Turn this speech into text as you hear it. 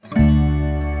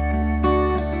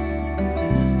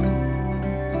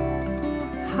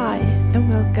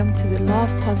welcome to the Law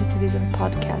of Positivism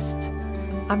podcast.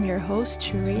 I'm your host,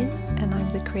 Shireen, and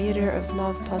I'm the creator of Law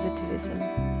of Positivism.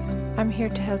 I'm here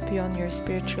to help you on your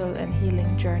spiritual and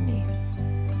healing journey.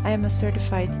 I am a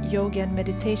certified yoga and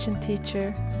meditation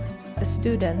teacher, a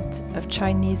student of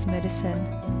Chinese medicine,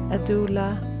 a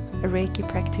doula, a Reiki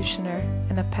practitioner,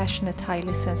 and a passionate,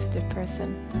 highly sensitive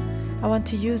person. I want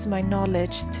to use my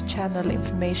knowledge to channel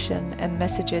information and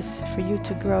messages for you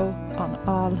to grow on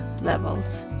all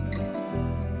levels.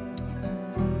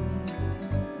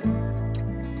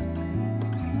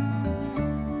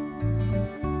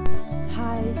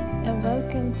 Hi, and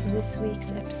welcome to this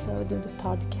week's episode of the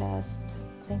podcast.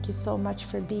 Thank you so much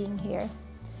for being here.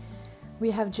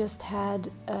 We have just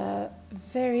had a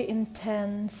very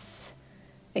intense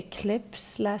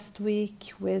eclipse last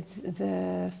week with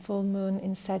the full moon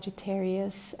in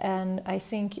Sagittarius, and I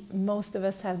think most of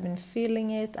us have been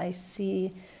feeling it. I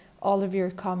see all of your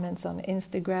comments on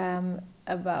Instagram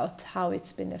about how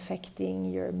it's been affecting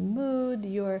your mood,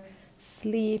 your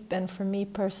sleep, and for me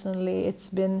personally, it's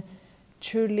been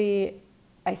truly,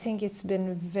 I think it's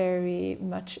been very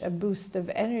much a boost of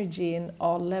energy in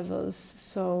all levels.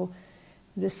 So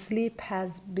the sleep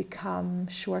has become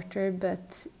shorter,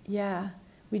 but yeah,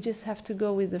 we just have to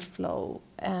go with the flow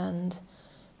and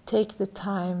take the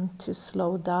time to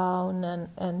slow down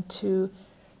and to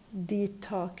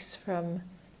detox from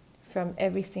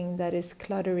everything that is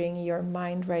cluttering your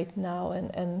mind right now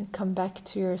and come back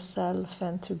to yourself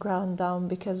and to ground down,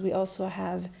 because we also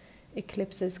have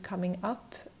eclipses coming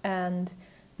up, and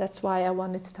that's why I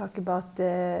wanted to talk about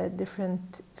the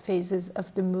different phases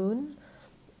of the moon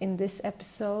in this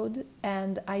episode.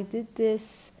 And I did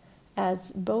this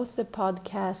as both a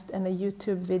podcast and a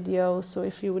YouTube video. So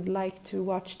if you would like to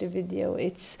watch the video,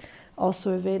 it's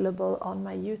also available on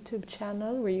my YouTube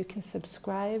channel, where you can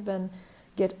subscribe and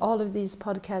get all of these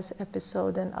podcast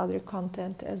episodes and other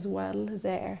content as well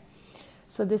there.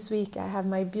 So this week I have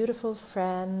my beautiful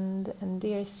friend and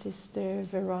dear sister,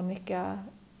 Veronica.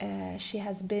 She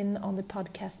has been on the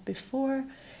podcast before,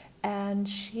 and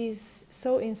she's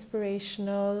so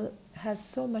inspirational, has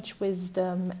so much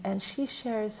wisdom, and she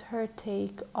shares her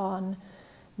take on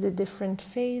the different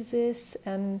phases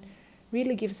and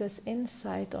really gives us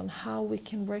insight on how we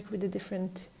can work with the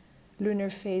different lunar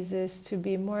phases to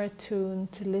be more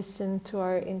attuned, to listen to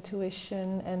our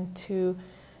intuition, and to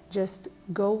just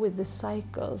go with the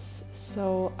cycles.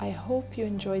 So I hope you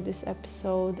enjoyed this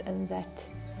episode and that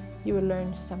you will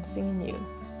learn something new.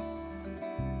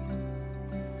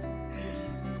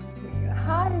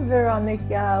 Hi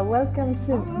Veronica, welcome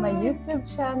to my YouTube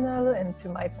channel and to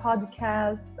my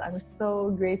podcast. I'm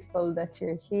so grateful that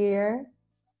you're here.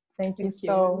 Thank you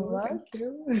so much.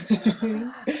 Thank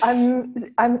you.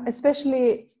 I'm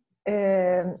especially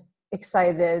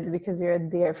excited because you're a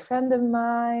dear friend of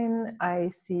mine. I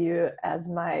see you as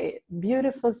my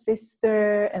beautiful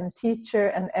sister and teacher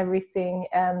and everything.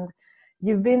 And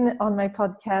you've been on my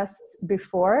podcast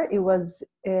before. It was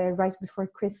right before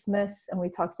Christmas, and we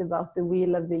talked about the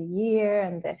wheel of the year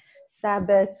and the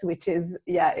Sabbats, which is,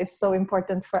 it's so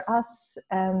important for us.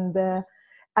 And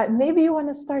maybe you want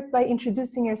to start by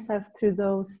introducing yourself to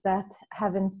those that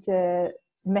haven't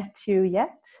met you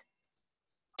yet.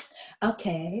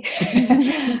 Okay.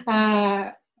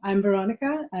 I'm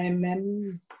Veronica.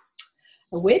 I'm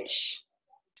a witch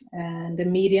and a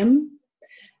medium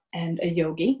and a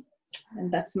yogi.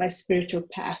 And that's my spiritual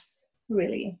path,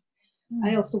 really.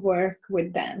 I also work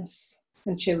with dance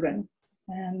and children.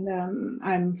 And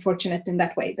I'm fortunate in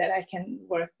that way that I can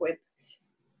work with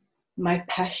my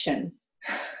passion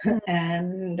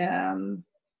and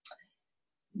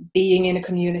being in a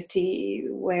community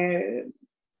where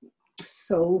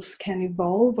souls can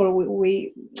evolve, or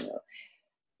we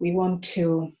want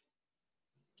to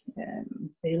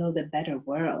build a better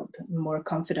world, a more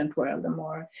confident world, a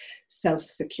more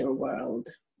self-secure world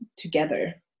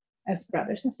together as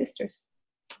brothers and sisters.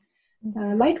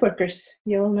 Light workers,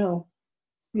 you all know.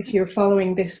 If you're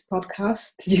following this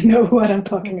podcast, you know what I'm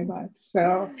talking about.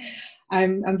 So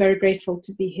I'm very grateful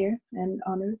to be here and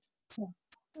honored. So,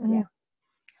 yeah.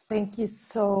 Thank you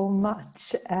so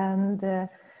much. And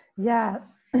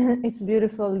it's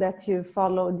beautiful that you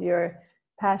followed your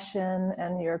passion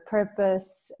and your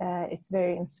purpose. It's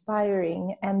very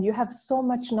inspiring, and you have so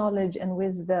much knowledge and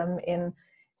wisdom in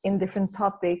different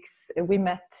topics. We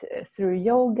met through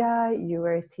yoga. You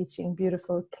were teaching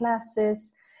beautiful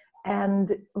classes,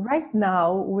 and right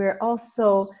now we're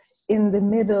also in the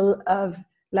middle of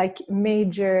like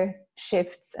major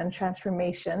shifts and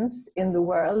transformations in the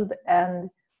world, and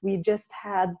we just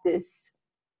had this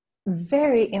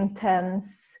very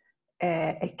intense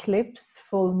eclipse,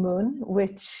 full moon,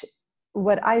 which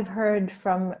what I've heard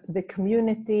from the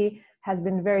community has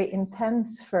been very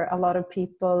intense for a lot of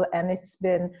people, and it's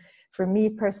been, for me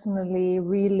personally,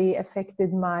 really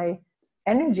affected my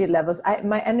energy levels.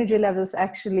 My energy levels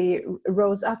actually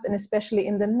rose up, and especially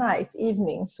in the night,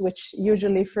 evenings, which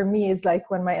usually for me is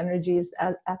like when my energy is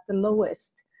at the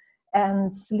lowest.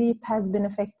 And sleep has been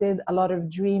affected, a lot of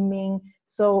dreaming.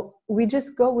 So we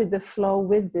just go with the flow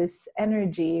with this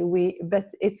energy.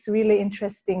 But it's really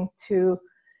interesting to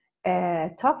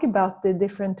talk about the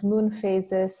different moon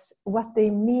phases, what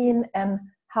they mean, and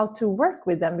how to work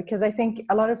with them, because I think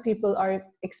a lot of people are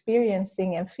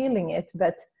experiencing and feeling it,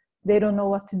 but they don't know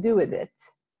what to do with it.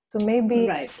 So maybe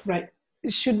right.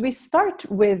 Should we start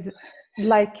with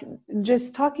like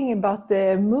just talking about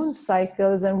the moon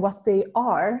cycles and what they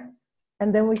are,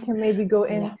 and then we can maybe go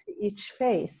into each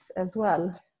phase as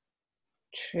well.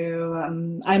 True.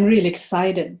 I'm really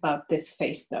excited about this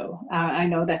phase, though. I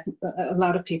know that a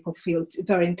lot of people feel it's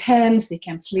very intense, they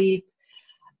can't sleep.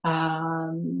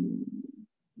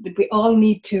 But we all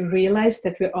need to realize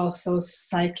that we're also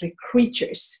cyclic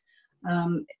creatures.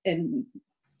 And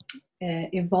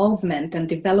evolvement and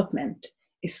development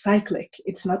is cyclic.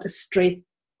 It's not a straight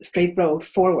road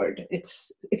forward.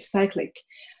 It's cyclic,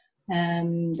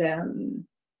 and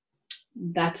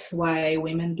that's why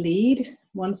women bleed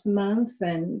once a month.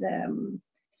 And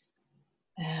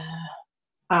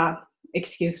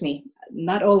excuse me,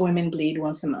 not all women bleed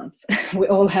once a month. We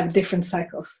all have different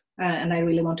cycles, and I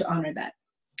really want to honor that.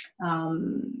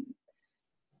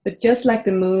 But just like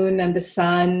the moon and the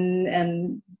sun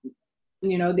and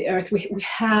the earth,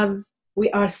 we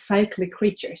are cyclic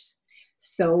creatures.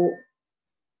 So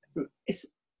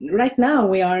right now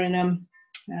we are in a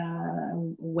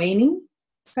waning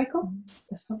cycle.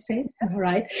 That's how I say it,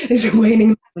 right? It's a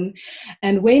waning moon,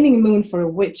 and waning moon for a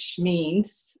witch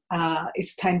means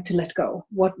it's time to let go.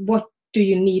 What do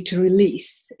you need to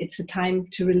release? It's a time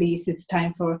to release. It's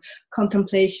time for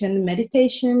contemplation,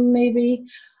 meditation, maybe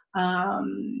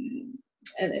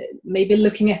maybe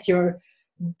looking at your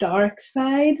dark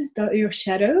side, your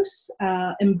shadows,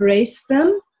 embrace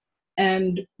them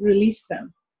and release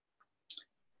them.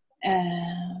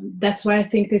 That's why I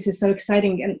think this is so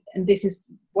exciting, and this is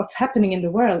what's happening in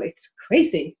the world. It's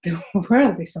crazy. The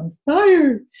world is on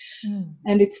fire.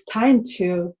 And it's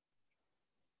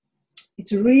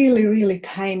really, really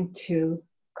time to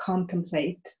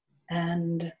contemplate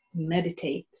and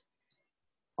meditate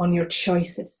on your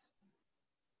choices.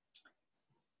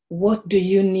 What do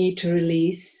you need to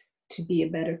release to be a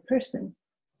better person?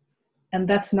 And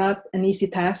that's not an easy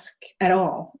task at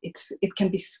all. It can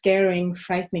be scary,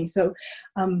 frightening. So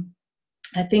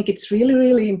I think it's really,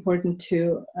 really important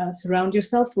to surround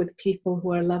yourself with people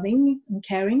who are loving and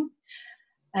caring,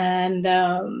 and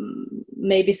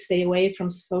maybe stay away from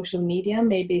social media,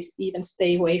 maybe even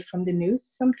stay away from the news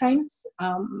sometimes,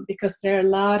 because there are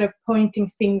a lot of pointing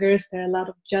fingers, there are a lot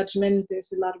of judgment,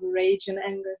 there's a lot of rage and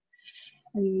anger.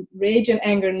 And rage and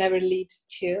anger never leads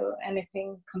to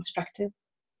anything constructive.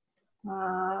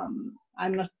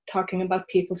 I'm not talking about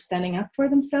people standing up for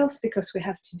themselves, because we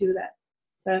have to do that.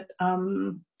 But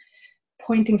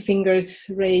pointing fingers,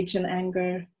 rage and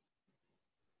anger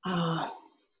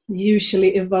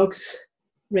usually evokes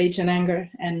rage and anger,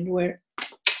 and we're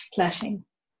clashing.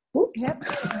 Whoops. Yep.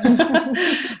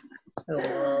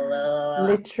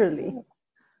 Literally.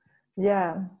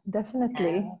 Yeah,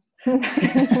 definitely.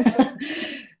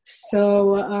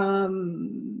 So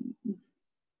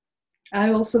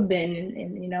I've also been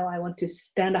in I want to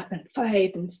stand up and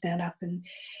fight and stand up and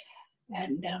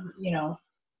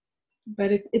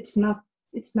but it's not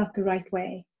the right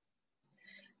way.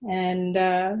 And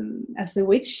as a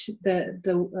witch,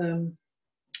 the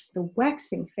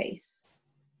waxing phase,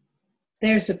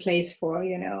 there's a place for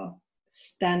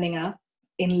standing up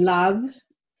in love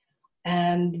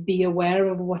and be aware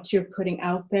of what you're putting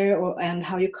out there, and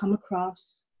how you come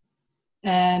across,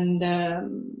 and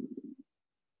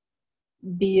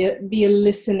be a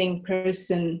listening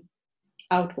person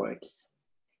outwards,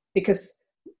 because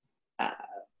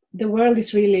the world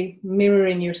is really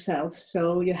mirroring yourself.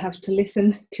 So you have to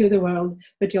listen to the world,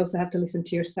 but you also have to listen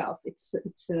to yourself. It's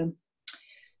a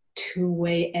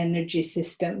two-way energy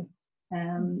system,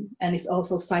 and it's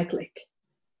also cyclic.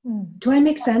 Do I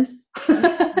make sense?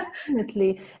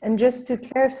 Definitely. And just to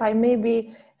clarify,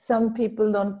 maybe some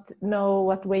people don't know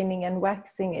what waning and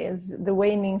waxing is. The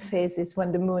waning phase is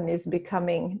when the moon is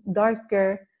becoming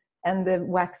darker, and the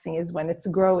waxing is when it's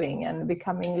growing and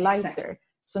becoming lighter. Exactly.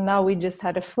 So now we just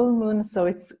had a full moon, so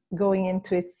it's going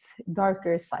into its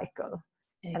darker cycle.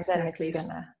 Exactly. And then it's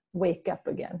gonna wake up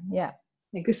again. Yeah.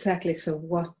 Exactly. So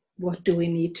what do we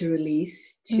need to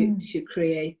release to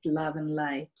create love and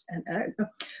light, and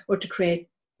or to create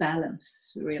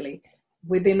balance, really,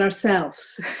 within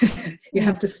ourselves. You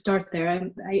have to start there.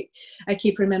 I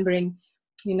keep remembering,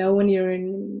 when you're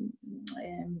in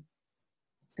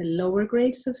the lower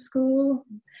grades of school,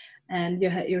 and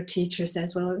your teacher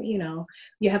says, well, you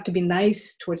have to be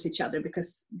nice towards each other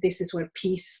because this is where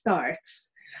peace starts.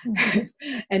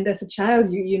 And as a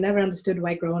child, you never understood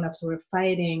why grown-ups were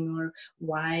fighting, or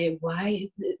why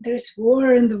there's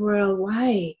war in the world,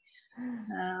 why.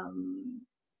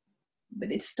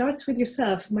 But it starts with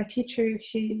yourself. My teacher,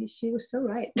 she was so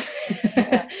right.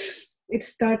 It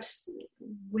starts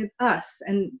with us.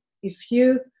 And if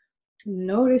you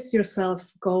notice yourself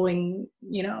going,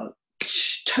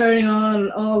 turning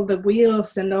on all the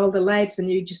wheels and all the lights, and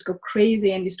you just go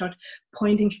crazy, and you start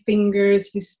pointing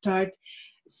fingers, you start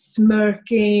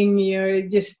smirking, you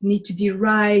just need to be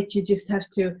right, you just have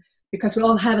to, because we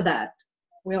all have that.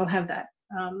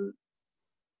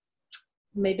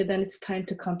 Maybe then it's time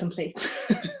to contemplate.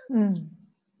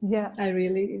 Yeah, I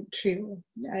really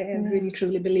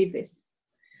truly believe this.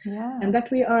 Yeah. And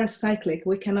that we are cyclic.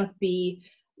 We cannot be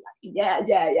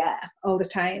all the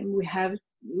time.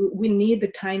 We need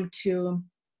the time to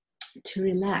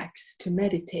relax, to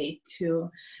meditate,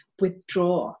 to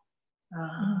withdraw.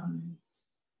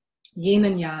 Yin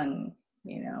and yang,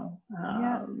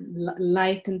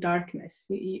 light and darkness.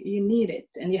 You need it,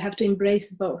 and you have to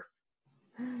embrace both.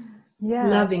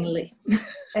 Lovingly.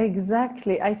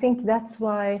 Exactly. I think that's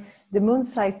why the moon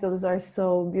cycles are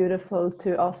so beautiful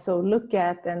to also look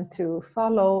at and to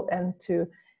follow, and to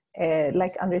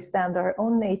understand our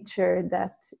own nature,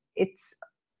 that it's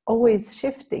always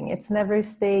shifting, it's never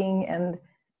staying, and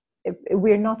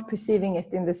we're not perceiving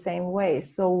it in the same way.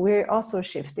 So we're also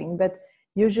shifting, but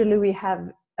usually we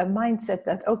have a mindset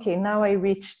that, okay, now I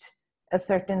reached a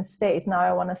certain state, now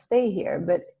I want to stay here.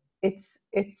 But it's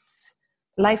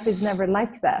life is never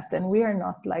like that, and we are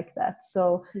not like that.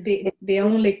 So the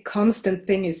only constant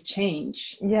thing is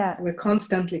change. Yeah, we're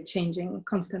constantly changing,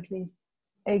 constantly.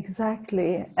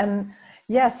 Exactly. And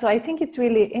so I think it's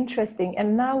really interesting.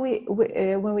 And now we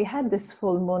when we had this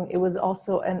full moon, it was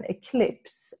also an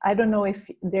eclipse. I don't know if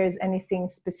there's anything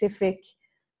specific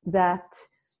that,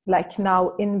 like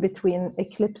now in between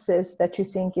eclipses, that you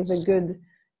think is a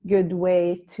good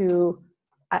way to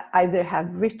either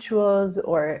have rituals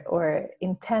or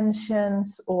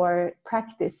intentions or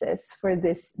practices for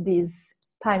these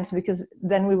times, because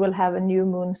then we will have a new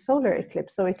moon solar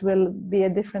eclipse, so it will be a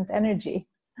different energy.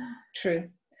 True.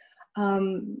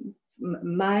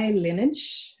 My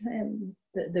lineage,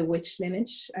 the witch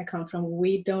lineage I come from,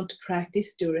 we don't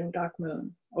practice during dark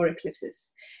moon or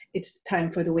eclipses. It's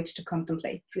time for the witch to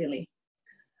contemplate, really.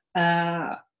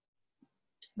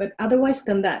 But otherwise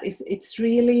than that, it's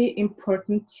really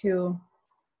important to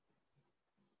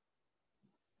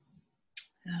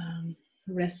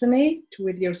resonate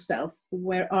with yourself.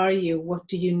 Where are you? What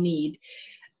do you need?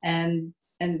 And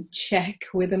check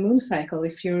with the moon cycle.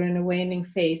 If you're in a waning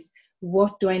phase,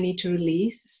 what do I need to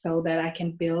release so that I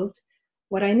can build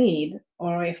what I need?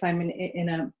 Or if I'm in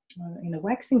a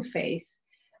waxing phase,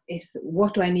 is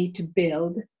what do I need to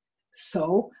build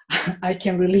so I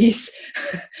can release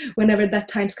whenever that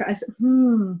time's comes.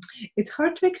 It's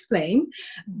hard to explain,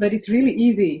 but it's really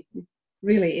easy.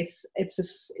 Really, it's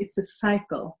a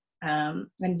cycle,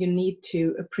 and you need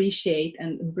to appreciate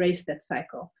and embrace that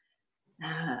cycle,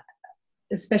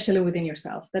 especially within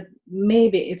yourself. That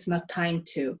maybe it's not time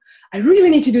to. I really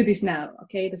need to do this now.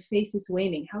 Okay, the phase is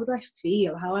waning. How do I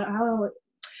feel?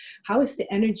 How is the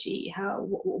energy?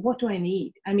 What do I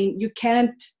need? I mean, you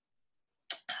can't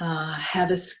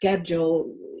have a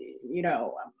schedule,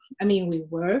 I mean, we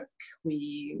work,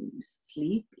 we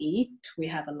sleep, eat, we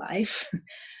have a life,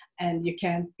 and you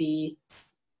can't be,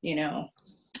 you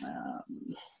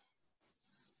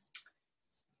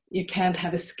can't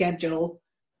have a schedule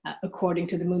according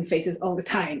to the moon phases all the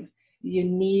time. You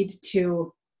need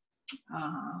to,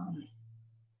 I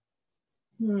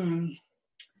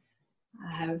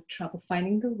have trouble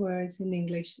finding the words in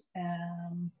English.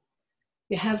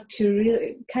 You have to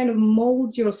really kind of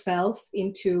mold yourself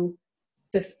into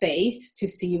the phase to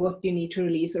see what you need to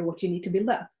release or what you need to build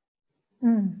up.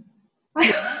 I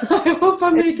hope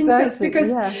I'm making sense,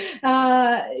 because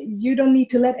you don't need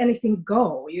to let anything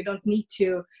go. You don't need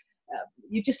to,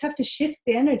 you just have to shift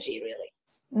the energy, really.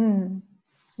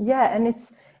 Yeah, and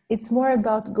it's more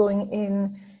about going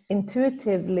in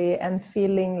intuitively and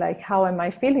feeling like, how am I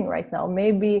feeling right now?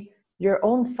 Maybe your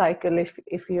own cycle,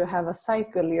 if you have a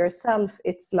cycle yourself,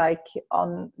 it's like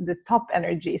on the top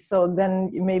energy. So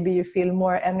then maybe you feel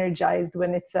more energized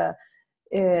when it's a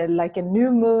like a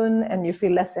new moon, and you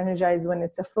feel less energized when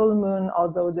it's a full moon,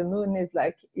 although the moon is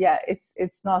like, yeah,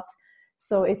 it's not.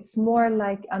 So it's more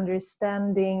like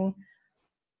understanding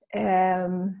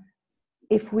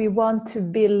if we want to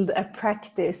build a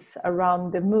practice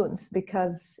around the moons,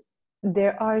 because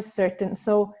there are certain,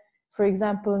 so for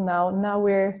example, now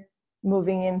we're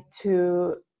moving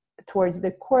towards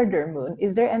the quarter moon.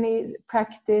 Is there any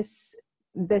practice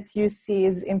that you see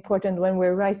is important when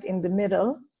we're right in the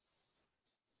middle?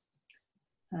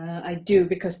 I do,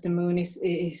 because the moon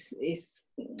is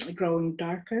growing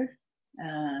darker.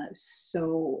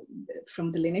 So from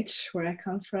the lineage where I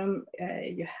come from,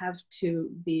 you have to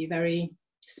be very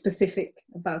specific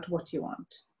about what you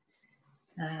want.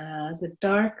 The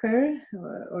darker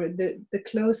or the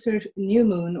closer new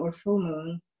moon or full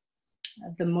moon,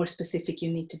 the more specific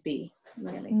you need to be,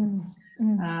 really.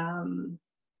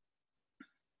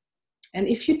 And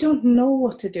if you don't know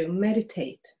what to do,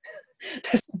 meditate.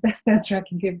 That's the best answer I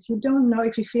can give. If you don't know,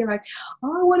 if you feel like,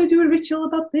 oh, I want to do a ritual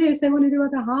about this, I want to do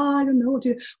it, I don't know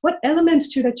what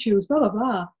elements should I choose, blah, blah,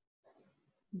 blah.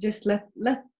 Just let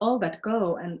all that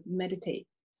go and meditate.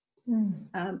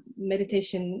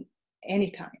 Meditation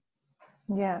anytime.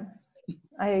 Yeah,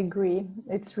 I agree.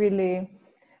 It's really,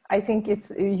 I think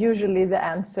it's usually the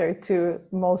answer to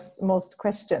most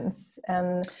questions,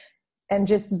 and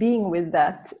just being with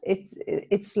that,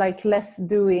 it's like less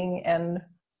doing and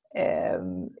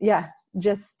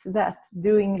just that,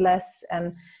 doing less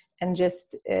and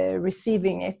just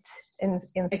receiving it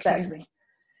instead. Exactly.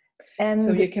 And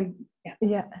so you can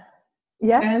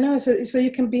I know, so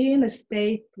you can be in a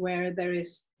state where there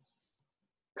is,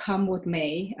 come what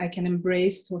may, I can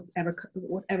embrace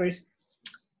whatever is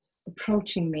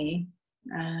approaching me,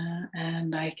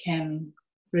 and I can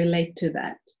relate to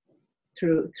that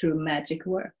through magic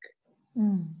work.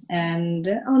 And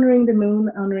honoring the moon,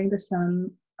 honoring the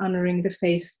sun, honoring the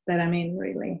phase that I'm in,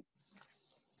 really.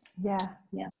 Yeah,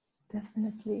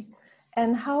 definitely.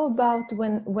 And how about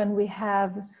when we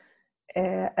have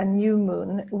a new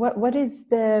moon? What is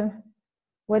the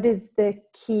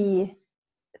key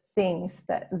things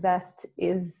that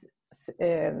is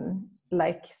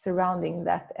like surrounding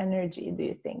that energy, do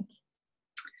you think?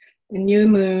 The new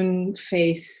moon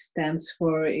phase stands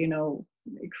for,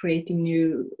 creating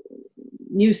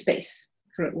new space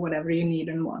for whatever you need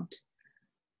and want.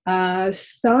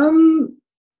 Some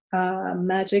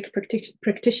magic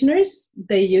practitioners,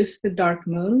 they use the dark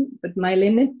moon, but my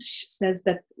lineage says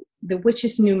that the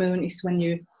witch's new moon is when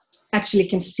you actually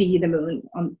can see the moon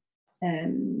on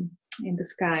in the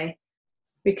sky,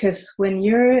 because when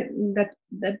you're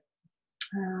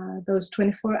those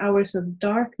 24 hours of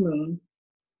dark moon,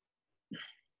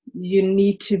 you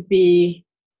need to be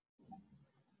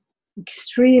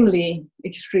extremely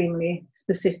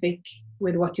specific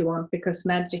with what you want, because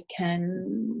magic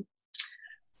can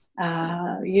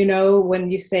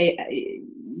when you say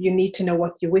you need to know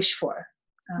what you wish for.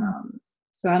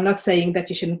 So I'm not saying that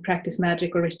you shouldn't practice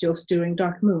magic or rituals during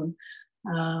dark moon,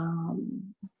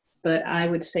 but I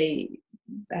would say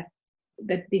that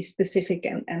be specific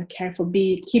and careful.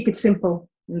 Keep it simple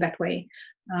in that way.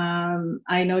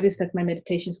 I noticed that my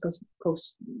meditations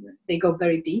they go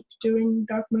very deep during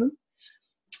dark moon,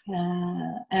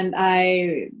 and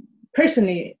I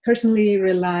personally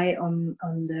rely on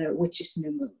the witch's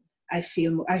new moon. I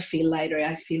feel lighter.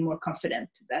 I feel more confident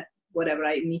that whatever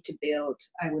I need to build,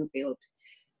 I will build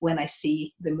when I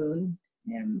see the moon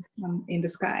in the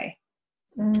sky.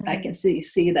 I can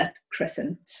see that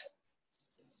crescent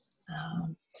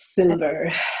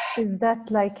silver. Is that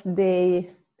like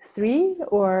day 3,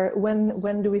 or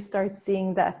when do we start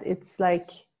seeing that? It's like,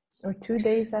 or 2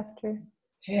 days after?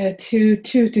 2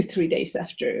 to 3 days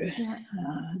after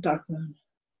dark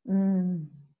moon.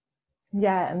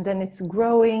 Yeah, and then it's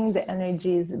growing, the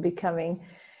energy is becoming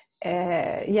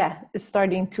it's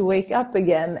starting to wake up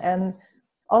again. And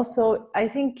also I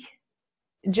think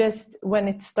just when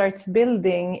it starts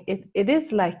building, it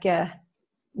is like a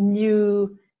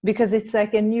new, because it's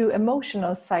like a new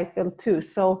emotional cycle too,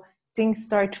 so things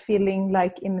start feeling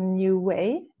like in a new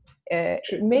way.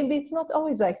 Maybe it's not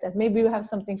always like that, maybe you have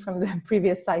something from the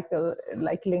previous cycle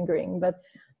like lingering, but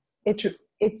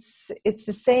it's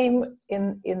the same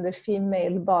in the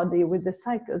female body with the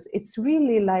cycles. It's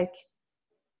really like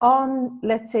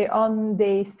let's say on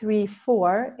day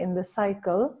 3-4 in the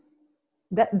cycle,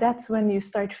 that's when you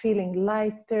start feeling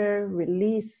lighter,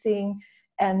 releasing,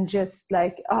 and just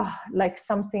like like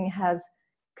something has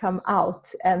come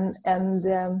out. And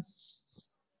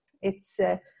it's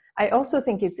I also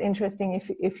think it's interesting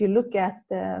if you look at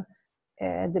the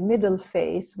middle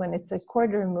phase when it's a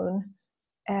quarter moon.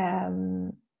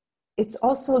 it's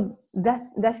also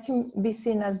that can be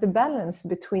seen as the balance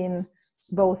between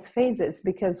both phases,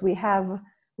 because we have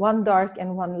one dark and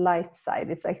one light side.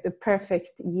 It's like the perfect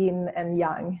yin and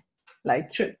yang, like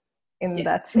True. in Yes.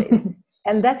 that phase.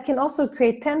 And that can also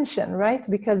create tension, right?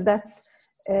 Because that's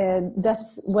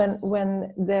when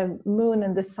the moon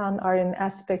and the sun are in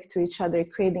aspect to each other,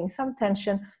 creating some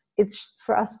tension. It's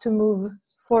for us to move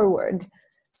forward.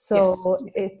 So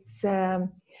yes. it's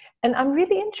and I'm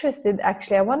really interested,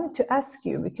 actually. I wanted to ask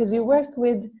you, because you work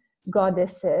with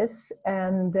goddesses,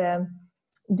 and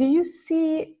do you see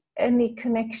any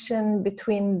connection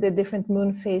between the different moon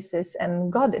phases and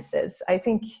goddesses? I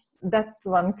think that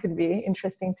one could be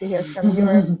interesting to hear from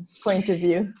your point of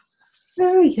view.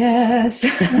 Oh yes.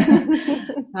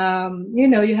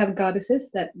 You have goddesses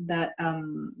that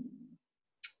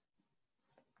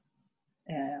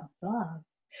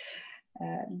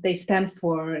they stand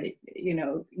for,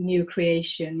 new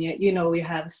creation. You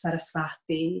have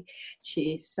Saraswati.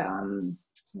 She's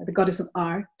the goddess of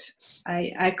art.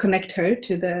 I connect her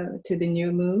to the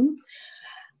new moon.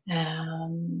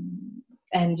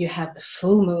 And you have the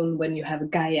full moon when you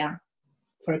have Gaia,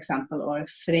 for example, or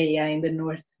Freya in the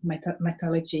North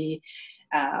mythology.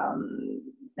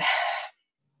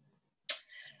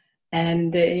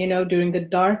 And during the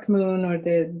dark moon or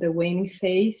the waning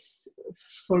phase,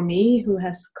 for me, who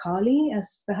has Kali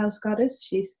as the house goddess,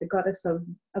 she's the goddess of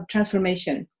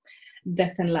transformation,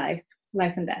 death and life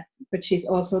and death. But she's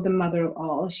also the mother of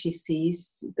all. She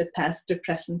sees the past, the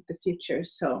present, the future.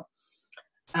 So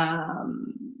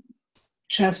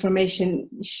transformation,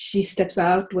 she steps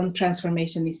out when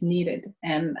transformation is needed,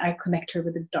 and I connect her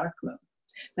with the dark moon.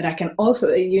 But I can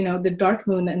also, the dark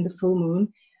moon and the full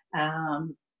moon,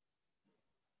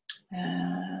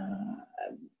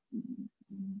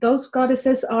 those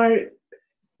goddesses are,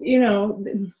 you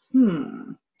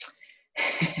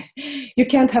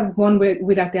can't have one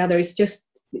without the other. It's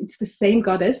the same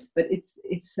goddess, but it's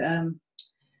the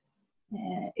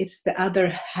other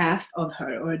half of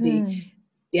her, or the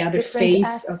other different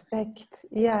face aspect.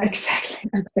 Yeah, exactly.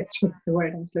 That's the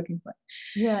word I was looking for.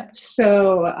 Yeah.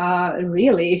 So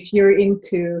really, if you're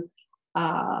into,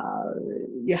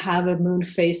 you have a moon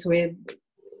phase with,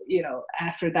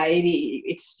 Aphrodite.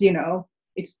 It's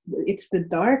it's the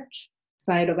dark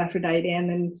side of Aphrodite, and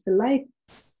then it's the light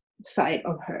side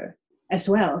of her as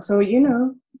well. So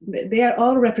they are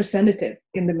all representative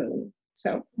in the moon.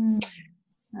 So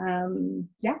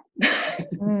yeah.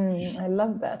 I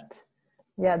love that.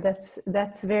 Yeah,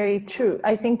 that's very true.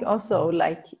 I think also,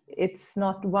 like, it's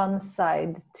not one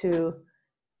side to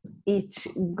each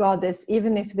goddess,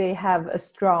 even if they have a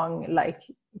strong, like,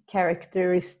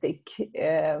 characteristic.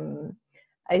 I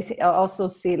also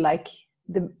see, like,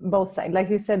 the both sides, like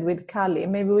you said, with Kali.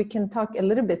 Maybe we can talk a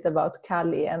little bit about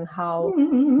Kali and how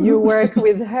you work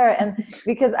with her. And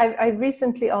because I've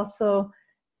recently also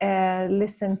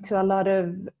listened to a lot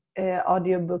of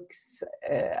audiobooks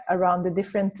around the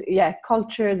different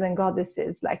cultures and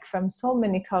goddesses, like from so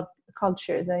many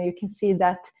cultures, and you can see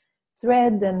that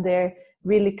thread, and they're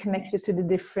really connected to the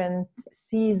different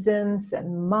seasons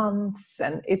and months,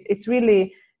 and it's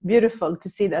really beautiful to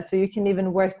see that. So you can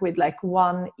even work with like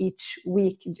one each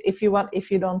week if you want,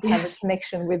 if you don't have a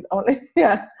connection with only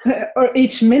or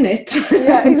each minute.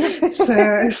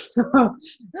 Exactly.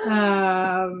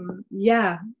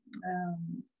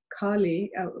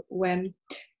 Kali, when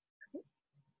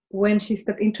she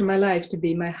stepped into my life to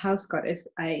be my house goddess,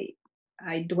 I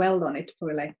dwelled on it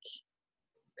for like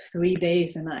 3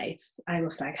 days and nights. I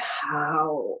was like,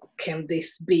 how can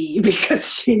this be?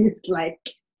 Because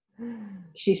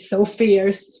she's so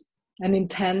fierce and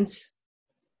intense.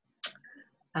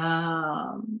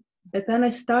 But then I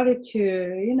started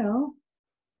to,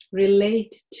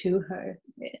 relate to her,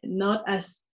 not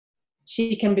as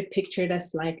she can be pictured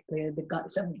as like the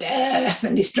goddess of death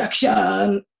and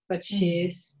destruction, but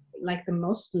she's like the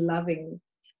most loving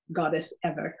goddess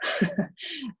ever.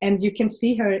 And you can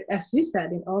see her, as you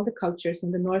said, in all the cultures.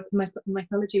 In the North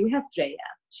mythology, we have Freya.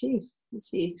 She's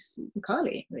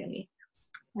Kali, really.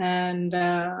 And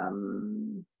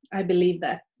I believe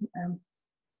that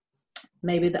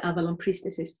maybe the Avalon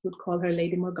priestesses would call her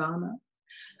Lady Morgana,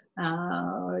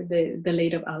 or the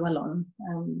Lady of Avalon.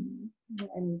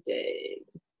 And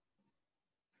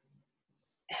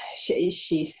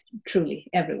she's truly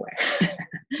everywhere.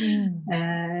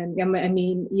 And I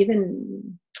mean,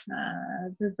 even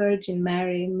the Virgin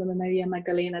Mary, Maria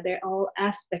Magdalena, they're all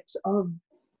aspects of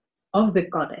the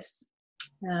goddess.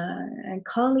 And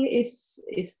Kali is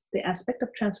the aspect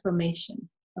of transformation,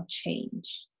 of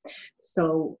change.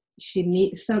 So she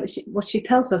needs what she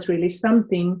tells us, really,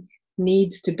 something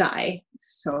needs to die,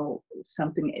 so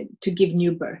something to give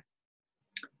new birth.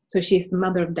 So she's the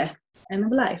mother of death and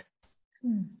of life.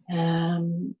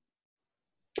 And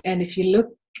if you look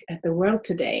at the world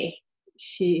today,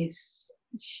 she's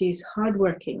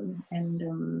hardworking, and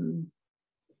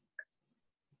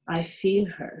I feel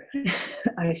her.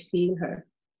 I feel her,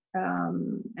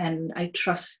 and I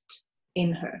trust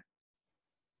in her.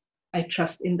 I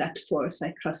trust in that force.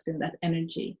 I trust in that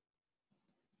energy,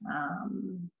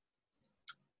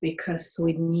 because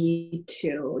we need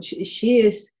to. She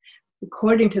is,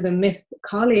 according to the myth,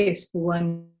 Kali is the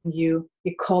one you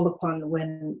call upon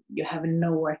when you have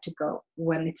nowhere to go,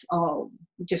 when it's all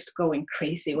just going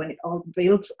crazy, when it all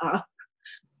builds up,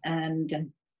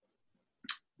 and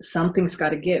something's got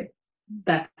to give.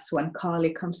 That's when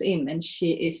Kali comes in, and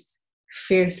she is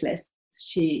fierceless.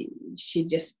 She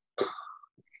just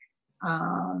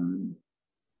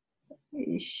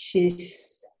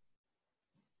she's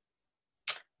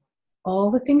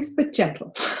all the things but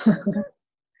gentle.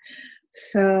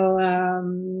 So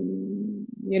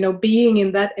being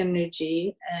in that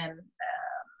energy, and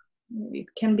it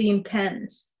can be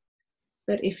intense,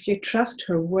 but if you trust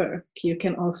her work, you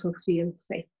can also feel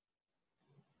safe.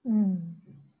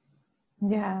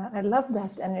 Yeah, I love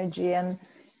that energy, and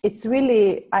it's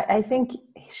really, I think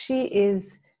she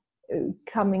is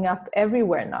coming up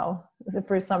everywhere now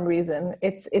for some reason.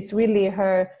 It's really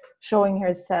her showing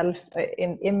herself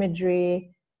in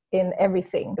imagery, in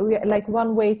everything. Like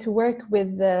one way to work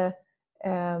with the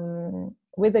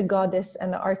goddess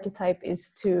and the archetype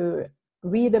is to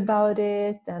read about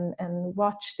it and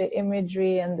watch the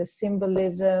imagery and the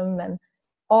symbolism and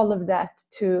all of that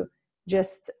to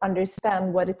just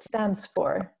understand what it stands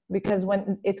for, because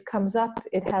when it comes up,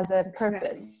 it has a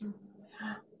purpose.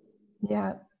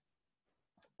 Yeah.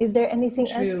 Is there anything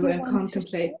else you want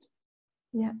contemplate?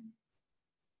 Yeah.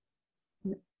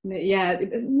 Yeah.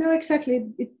 No, exactly.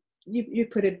 You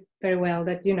put it very well.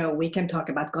 That we can talk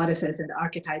about goddesses and the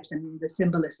archetypes and the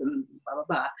symbolism, blah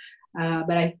blah blah.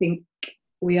 But I think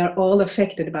we are all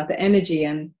affected about the energy,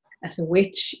 and as a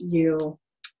witch, you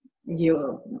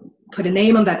put a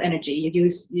name on that energy. You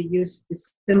use the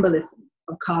symbolism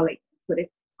of Kali, put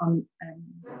it on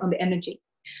the energy.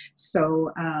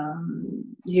 So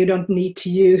you don't need to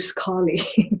use Kali.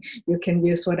 You can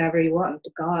use whatever you want,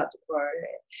 God, or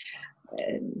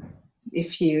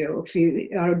if you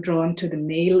are drawn to the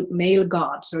male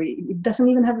gods, or it doesn't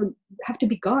even have to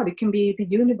be God. It can be the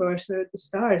universe or the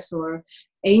stars, or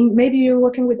maybe you're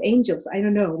working with angels. I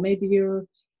don't know. Maybe you're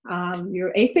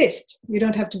atheist. You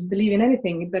don't have to believe in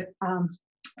anything, but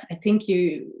I think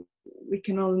we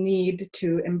can all need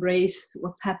to embrace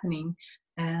what's happening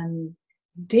and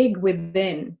dig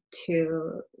within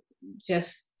to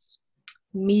just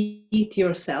meet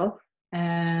yourself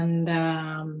and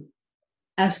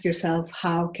ask yourself,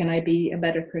 how can I be a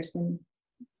better person?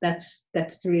 That's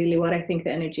really what I think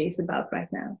the energy is about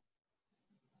right now.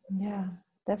 Yeah,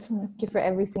 definitely. Thank you for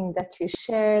everything that you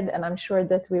shared, and I'm sure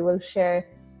that we will share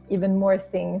even more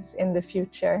things in the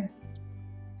future.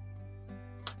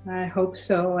 I hope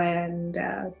so, and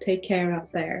take care up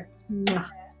there. Mwah.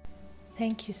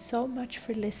 Thank you so much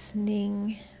for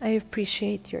listening. I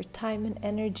appreciate your time and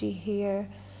energy here.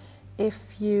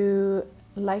 If you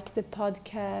like the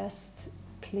podcast,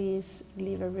 please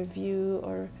leave a review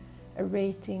or a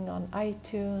rating on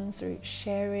iTunes or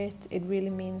share it. It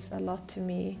really means a lot to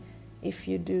me if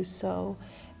you do so.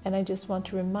 And I just want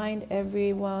to remind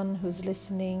everyone who's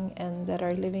listening and that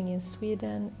are living in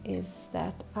Sweden is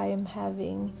that I am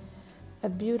having a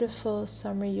beautiful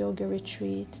summer yoga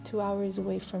retreat 2 hours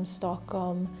away from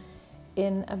Stockholm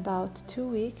in about 2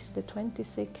 weeks, the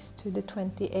 26th to the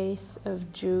 28th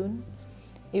of June.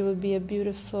 It will be a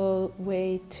beautiful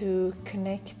way to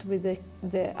connect with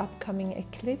the upcoming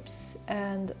eclipse,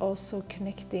 and also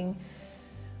connecting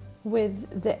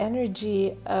with the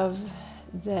energy of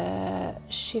the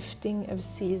shifting of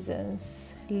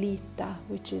seasons, Lita,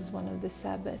 which is one of the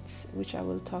Sabbats, which I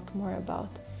will talk more about.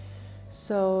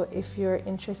 So if you're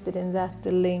interested in that,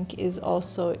 the link is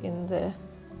also in the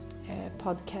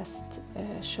podcast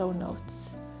show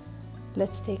notes.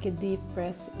 Let's take a deep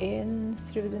breath in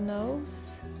through the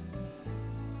nose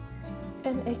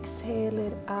and exhale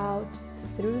it out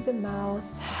through the mouth.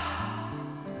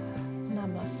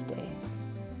 Namaste.